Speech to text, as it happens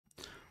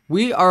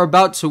We are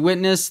about to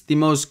witness the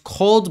most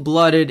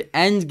cold-blooded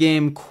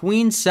endgame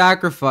queen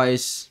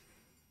sacrifice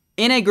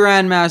in a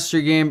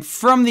Grandmaster game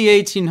from the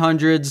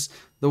 1800s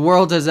the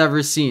world has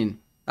ever seen.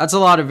 That's a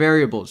lot of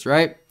variables,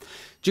 right?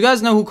 Do you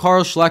guys know who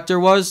Carl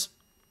Schlechter was?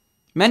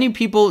 Many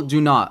people do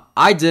not.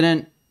 I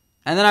didn't.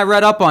 And then I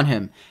read up on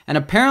him. And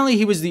apparently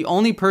he was the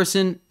only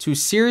person to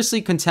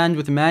seriously contend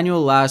with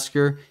Emanuel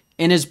Lasker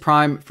in his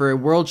prime for a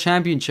world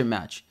championship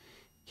match.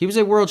 He was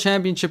a world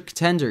championship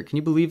contender. Can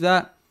you believe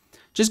that?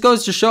 Just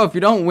goes to show if you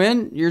don't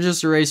win, you're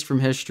just erased from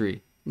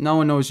history. No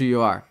one knows who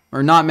you are.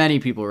 Or not many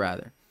people,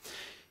 rather.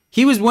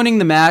 He was winning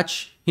the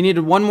match. He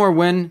needed one more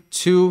win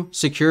to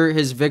secure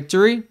his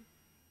victory.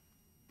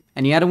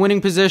 And he had a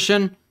winning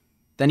position.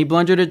 Then he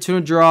blundered it to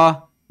a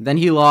draw. Then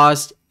he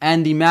lost.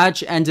 And the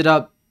match ended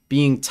up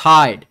being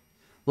tied.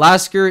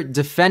 Lasker,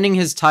 defending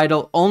his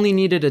title, only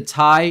needed a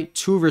tie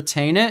to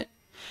retain it.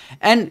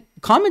 And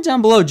comment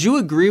down below, do you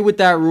agree with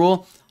that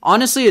rule?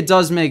 Honestly, it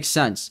does make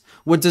sense.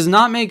 What does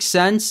not make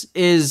sense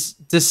is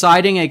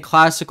deciding a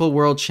classical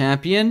world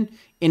champion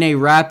in a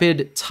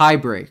rapid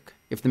tiebreak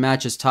if the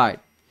match is tied.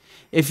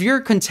 If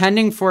you're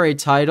contending for a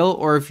title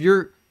or if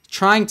you're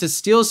trying to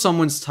steal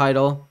someone's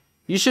title,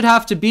 you should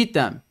have to beat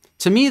them.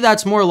 To me,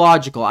 that's more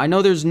logical. I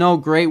know there's no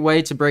great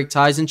way to break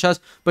ties in chess,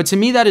 but to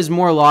me, that is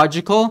more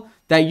logical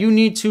that you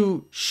need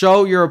to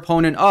show your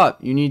opponent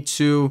up. You need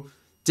to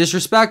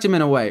disrespect him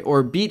in a way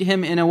or beat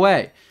him in a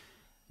way.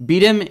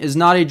 Beat him is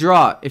not a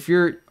draw. If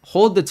you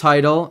hold the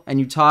title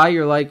and you tie,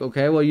 you're like,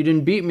 okay, well, you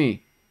didn't beat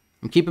me.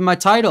 I'm keeping my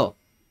title.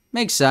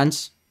 Makes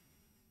sense.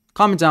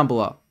 Comment down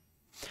below.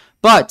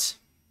 But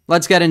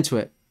let's get into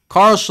it.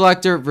 Carl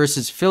Schlechter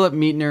versus Philip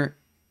Meitner.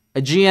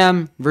 A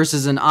GM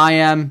versus an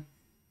IM.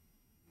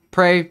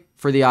 Pray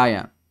for the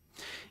IM.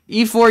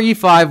 E4,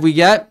 E5 we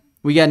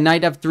get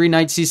knight F3,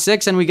 knight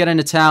C6, and we get an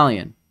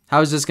Italian.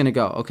 How is this going to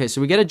go? Okay,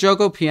 so we get a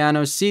Joko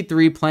piano,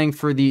 C3 playing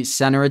for the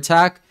center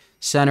attack.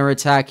 Center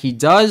attack he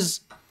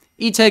does.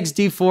 E takes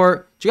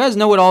D4. Do you guys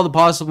know what all the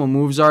possible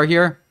moves are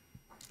here?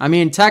 I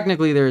mean,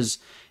 technically there's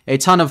a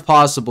ton of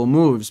possible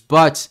moves,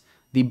 but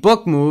the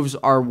book moves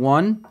are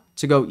one,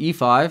 to go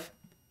E5,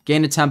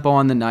 gain a tempo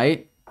on the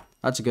knight.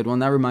 That's a good one.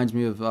 That reminds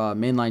me of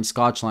mainline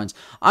Scotch lines.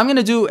 I'm going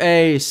to do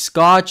a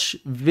Scotch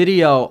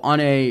video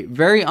on a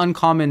very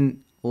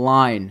uncommon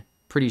line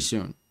pretty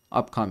soon.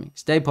 Upcoming.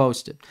 Stay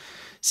posted.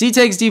 C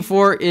takes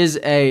D4 is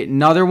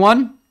another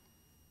one.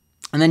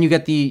 And then you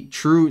get the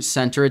true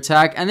center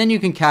attack. And then you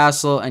can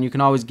castle and you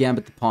can always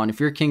gambit the pawn. If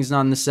your king's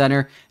not in the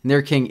center and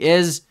their king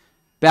is,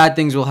 bad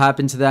things will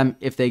happen to them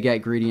if they get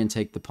greedy and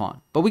take the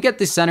pawn. But we get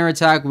the center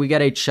attack. We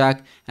get a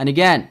check. And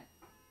again,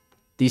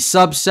 the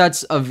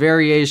subsets of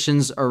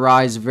variations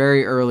arise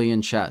very early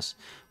in chess.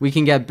 We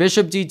can get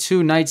bishop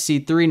d2, knight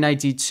c3, knight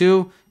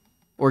d2,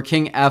 or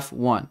king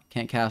f1.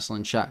 Can't castle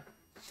and check.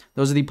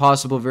 Those are the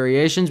possible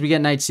variations. We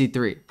get knight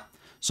c3.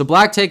 So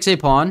black takes a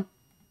pawn.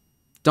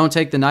 Don't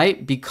take the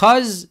knight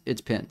because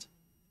it's pinned.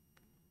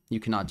 You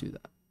cannot do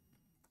that.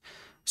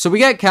 So we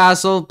get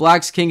castle.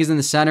 Black's king is in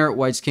the center.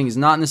 White's king is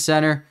not in the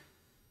center.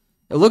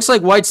 It looks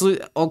like white's...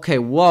 Okay,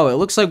 whoa. It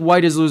looks like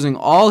white is losing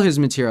all his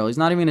material. He's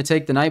not even going to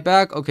take the knight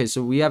back. Okay,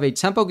 so we have a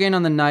tempo gain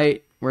on the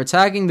knight. We're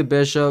attacking the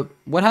bishop.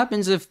 What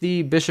happens if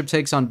the bishop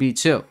takes on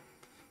b2?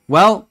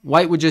 Well,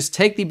 white would just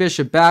take the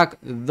bishop back.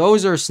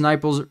 Those are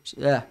snipers.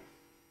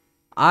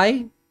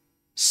 I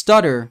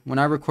stutter when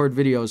I record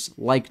videos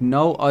like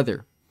no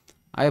other.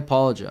 I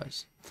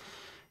apologize.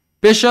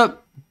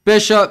 Bishop,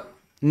 bishop,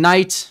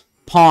 knight,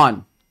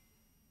 pawn.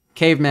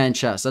 Caveman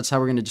chess. That's how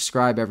we're going to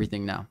describe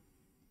everything now.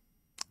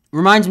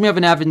 Reminds me of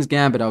an Evans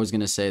Gambit, I was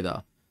going to say,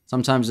 though.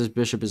 Sometimes this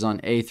bishop is on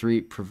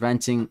a3,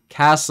 preventing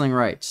castling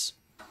rights.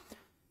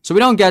 So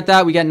we don't get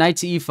that. We get knight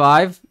to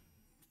e5.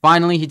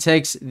 Finally, he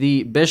takes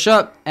the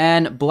bishop,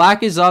 and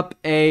black is up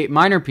a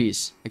minor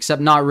piece,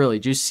 except not really.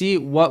 Do you see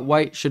what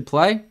white should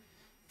play?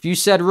 If you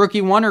said rook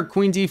e1 or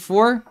queen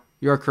d4,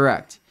 you're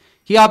correct.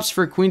 He opts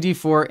for queen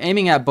d4,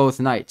 aiming at both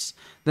knights.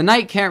 The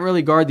knight can't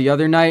really guard the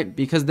other knight,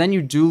 because then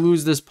you do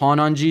lose this pawn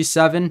on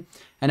g7,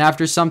 and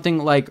after something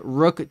like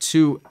rook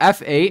to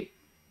f8,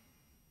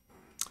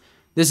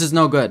 this is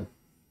no good.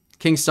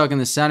 King stuck in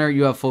the center,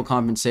 you have full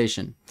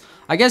compensation.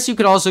 I guess you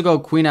could also go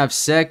queen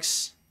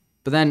f6,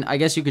 but then I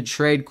guess you could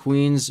trade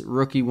queens,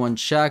 rook e1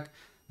 check.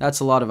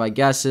 That's a lot of I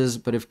guesses,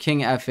 but if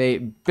king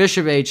f8,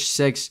 bishop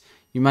h6,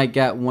 you might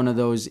get one of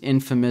those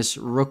infamous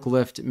rook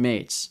lift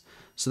mates.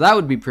 So that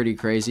would be pretty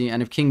crazy.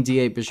 And if king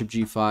d8, bishop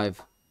g5,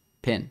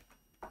 pin.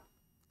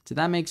 Did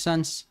that make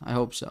sense? I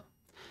hope so.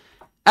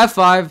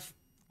 f5,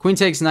 queen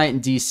takes knight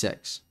and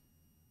d6.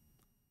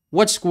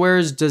 What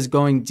squares does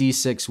going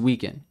d6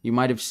 weaken? You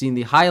might have seen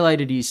the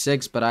highlighted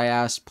e6, but I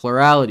asked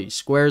plurality.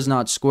 Squares,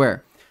 not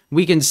square.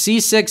 Weaken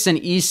c6 and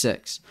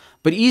e6.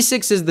 But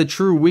e6 is the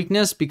true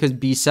weakness because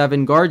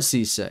b7 guards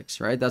c6,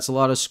 right? That's a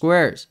lot of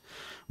squares.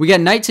 We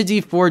get knight to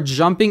d4,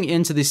 jumping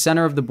into the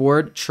center of the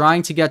board,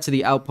 trying to get to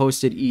the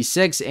outposted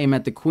e6, aim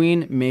at the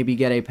queen, maybe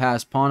get a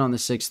passed pawn on the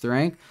 6th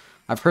rank.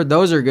 I've heard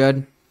those are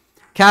good.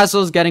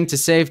 Castles getting to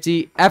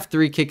safety,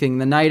 f3 kicking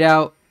the knight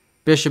out,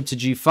 bishop to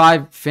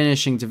g5,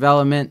 finishing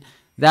development.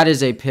 That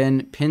is a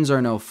pin. Pins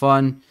are no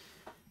fun.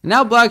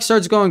 Now black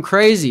starts going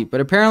crazy, but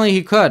apparently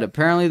he could.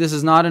 Apparently this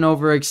is not an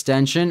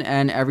overextension,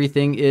 and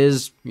everything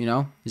is,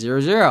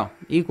 0-0,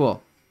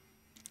 equal.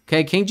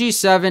 Okay, king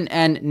g7,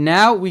 and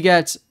now we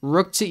get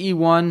rook to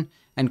e1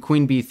 and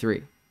queen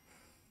b3.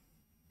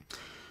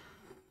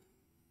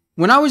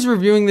 When I was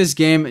reviewing this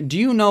game, do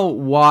you know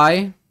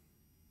why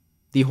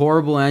the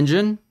horrible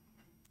engine,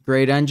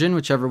 great engine,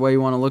 whichever way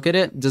you want to look at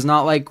it, does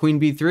not like queen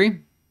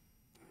b3?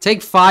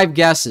 Take 5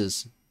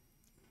 guesses.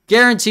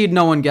 Guaranteed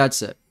no one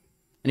gets it.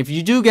 And if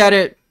you do get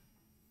it,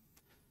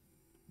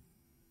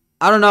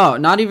 I don't know.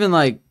 I'm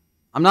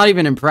not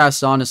even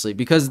impressed, honestly,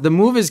 because the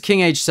move is king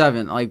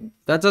h7. Like,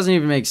 that doesn't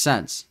even make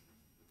sense.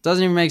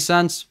 Doesn't even make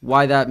sense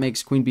why that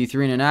makes queen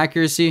b3 an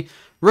inaccuracy.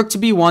 Rook to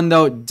b1,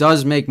 though,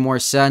 does make more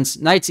sense.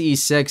 Knight to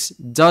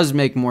e6 does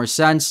make more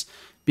sense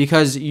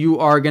because you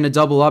are going to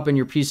double up and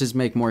your pieces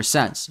make more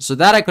sense. So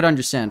that I could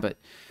understand, but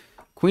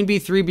queen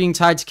b3 being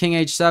tied to king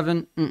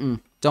h7,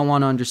 don't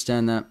want to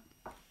understand that.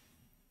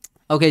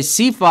 Okay,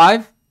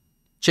 c5.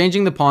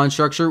 Changing the pawn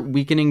structure,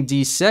 weakening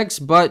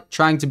d6, but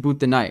trying to boot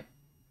the knight.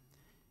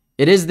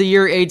 It is the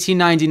year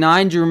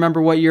 1899. Do you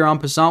remember what year en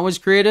passant was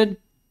created? It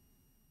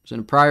was in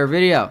a prior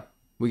video.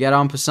 We got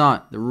en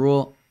passant. The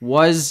rule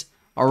was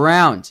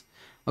around.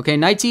 Okay,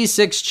 knight to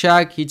e6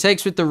 check. He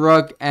takes with the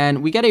rook,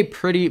 and we get a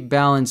pretty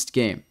balanced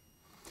game.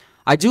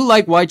 I do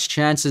like white's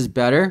chances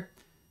better,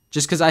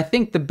 just because I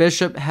think the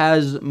bishop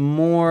has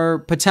more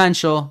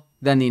potential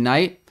than the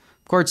knight.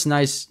 Of course,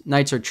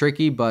 knights are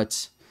tricky,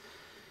 but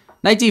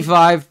knight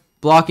d5,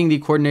 blocking the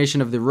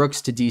coordination of the rooks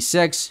to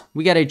d6.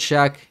 We get a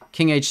check,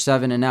 king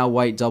h7, and now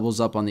white doubles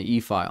up on the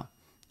e-file.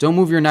 Don't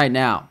move your knight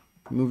now.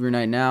 Move your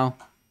knight now.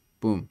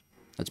 Boom.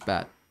 That's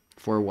bad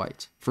for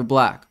white. For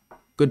black.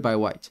 Goodbye,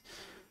 white.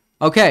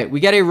 Okay, we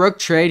get a rook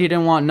trade. He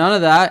didn't want none of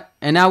that.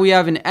 And now we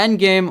have an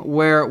endgame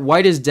where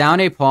white is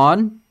down a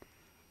pawn,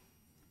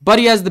 but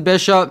he has the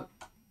bishop,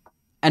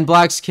 and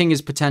black's king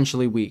is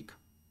potentially weak.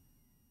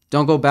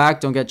 Don't go back.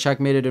 Don't get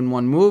checkmated in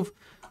one move.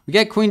 We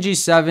get queen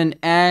g7,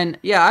 and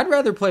yeah, I'd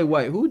rather play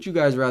white. Who would you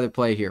guys rather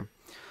play here?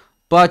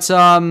 But,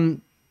 I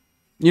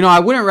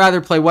wouldn't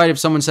rather play white if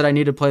someone said I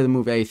need to play the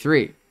move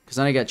a3, because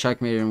then I get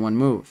checkmated in one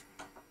move.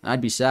 I'd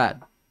be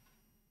sad.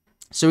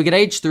 So we get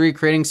h3,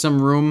 creating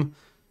some room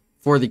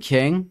for the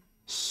king.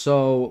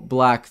 So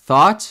black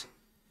thought.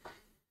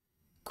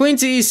 Queen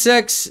to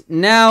e6.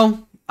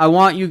 Now, I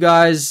want you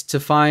guys to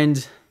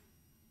find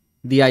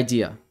the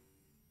idea.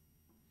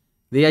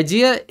 The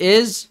idea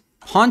is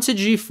pawn to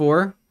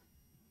g4,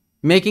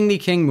 making the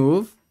king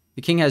move.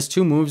 The king has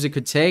 2 moves it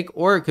could take,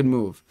 or it could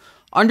move.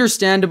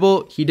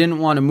 Understandable, he didn't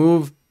want to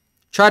move.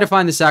 Try to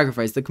find the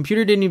sacrifice. The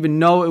computer didn't even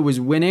know it was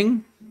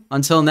winning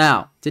until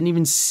now. Didn't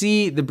even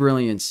see the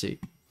brilliancy.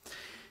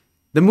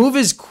 The move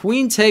is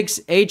queen takes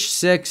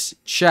h6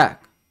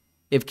 check.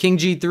 If king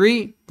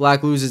g3,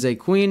 black loses a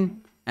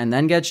queen and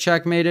then gets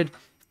checkmated.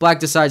 If black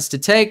decides to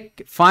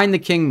take, find the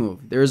king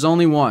move. There is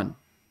only one.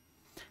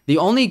 The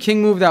only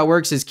king move that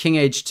works is king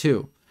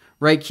h2.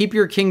 Right? Keep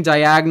your king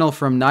diagonal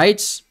from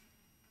knights,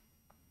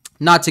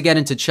 not to get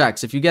into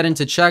checks. If you get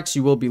into checks,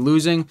 you will be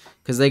losing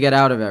because they get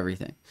out of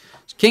everything.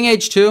 So king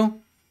h2,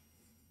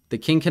 the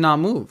king cannot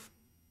move.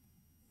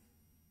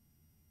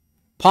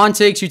 Pawn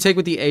takes, you take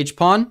with the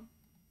h-pawn,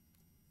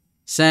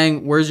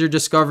 saying, where's your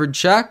discovered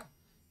check?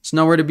 It's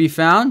nowhere to be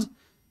found.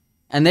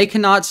 And they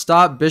cannot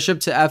stop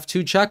bishop to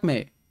f2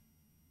 checkmate.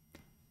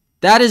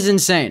 That is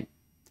insane.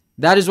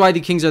 That is why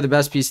the kings are the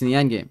best piece in the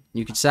endgame.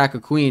 You could sack a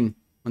queen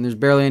when there's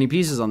barely any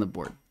pieces on the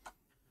board.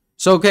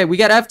 So, okay, we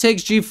got f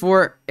takes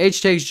g4,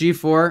 h takes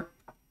g4.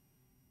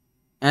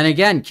 And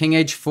again, king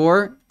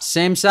h4,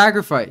 same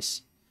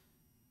sacrifice.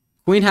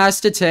 Queen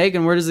has to take,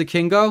 and where does the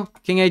king go?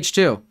 King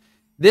h2.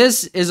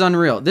 This is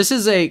unreal. This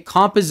is a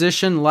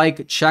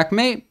composition-like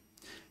checkmate.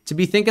 To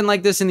be thinking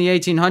like this in the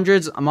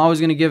 1800s, I'm always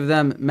going to give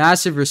them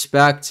massive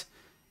respect.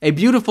 A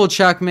beautiful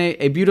checkmate,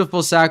 a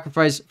beautiful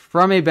sacrifice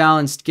from a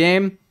balanced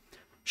game.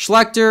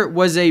 Schlechter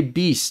was a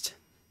beast.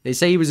 They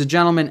say he was a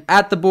gentleman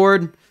at the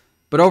board,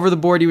 but over the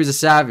board he was a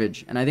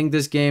savage. And I think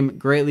this game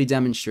greatly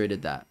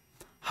demonstrated that.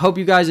 I hope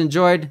you guys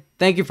enjoyed.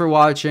 Thank you for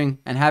watching,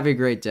 and have a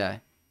great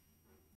day.